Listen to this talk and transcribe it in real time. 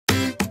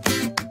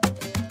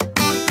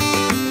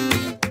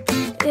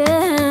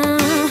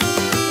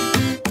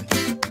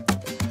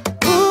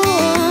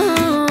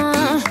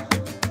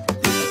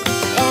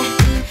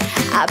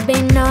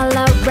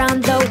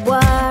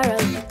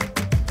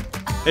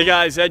Hey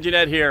guys,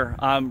 Yannett here.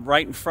 I'm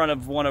right in front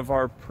of one of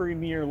our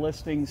premier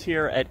listings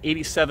here at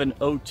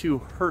 8702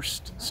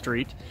 Hurst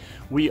Street.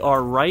 We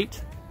are right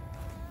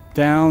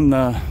down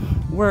the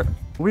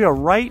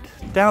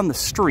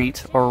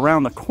street, or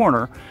around the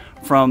corner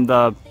from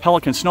the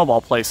Pelican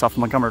Snowball place off of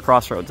Montgomery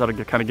Crossroads.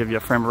 That'll kind of give you a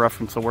frame of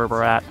reference of where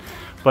we're at.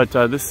 But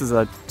this is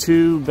a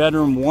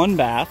 2-bedroom,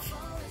 1-bath.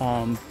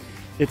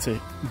 It's a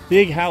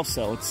big house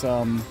though. It's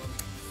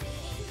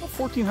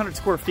 1,400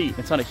 square feet.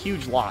 It's on a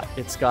huge lot.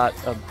 It's got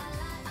a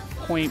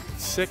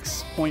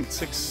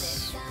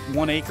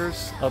 0.61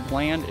 acres of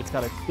land. It's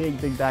got a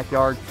big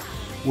backyard.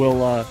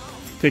 We'll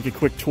take a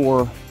quick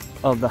tour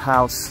of the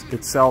house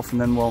itself,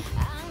 and then we'll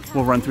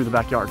run through the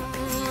backyard.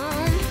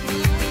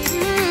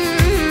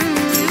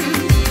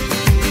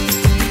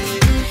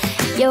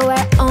 You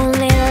were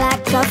only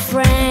like a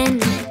friend,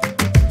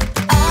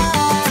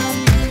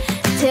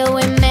 till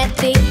we met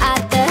the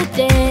other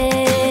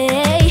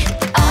day.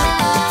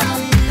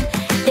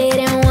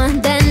 Didn't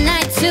want the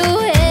night to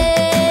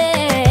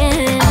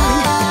end,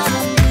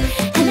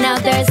 and now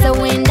there's a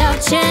wind of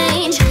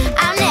change.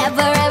 I've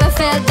never ever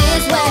felt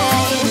this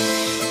way.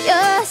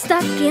 You're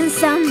stuck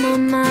inside my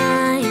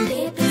mind,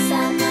 deep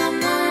inside my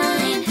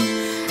mind.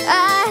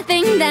 I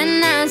think that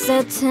now's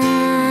the time.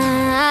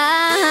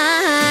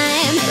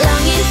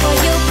 Longing for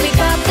you, pick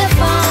up the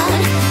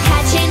phone.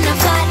 Catching a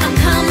flight, I'm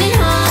coming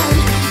home.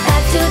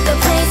 Back to the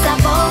place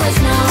I've always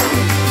known.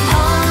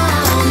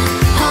 Home,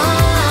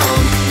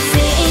 home.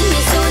 Seeing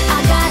you soon,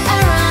 I gotta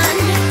run.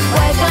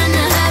 We're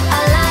gonna have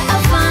a lot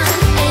of fun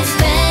and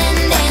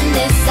spending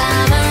this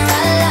summer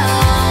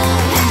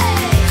alone.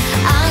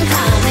 I'm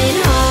coming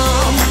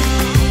home.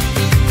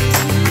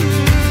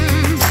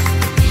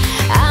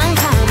 I'm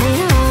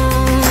coming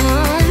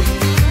home.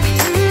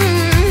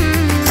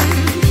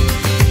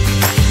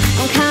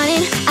 I'm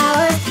counting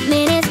hours,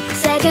 minutes,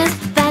 seconds,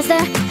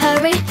 faster,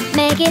 hurry,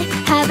 make it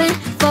happen.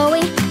 Before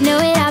we know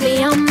it, I'll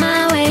be on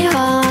my way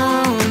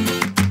home.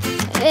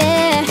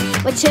 Yeah,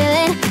 we're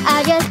chilling,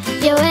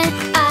 you and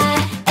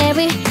I,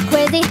 every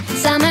crazy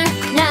summer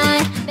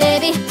night.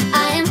 Baby,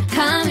 I am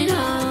coming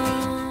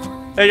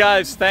home. Hey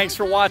guys, thanks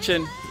for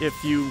watching. If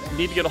you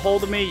need to get a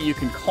hold of me, you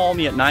can call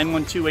me at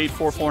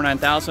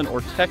 912-844-9000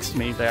 or text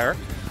me there,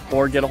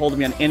 or get a hold of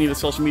me on any of the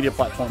social media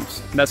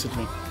platforms. Message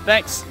me.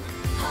 Thanks.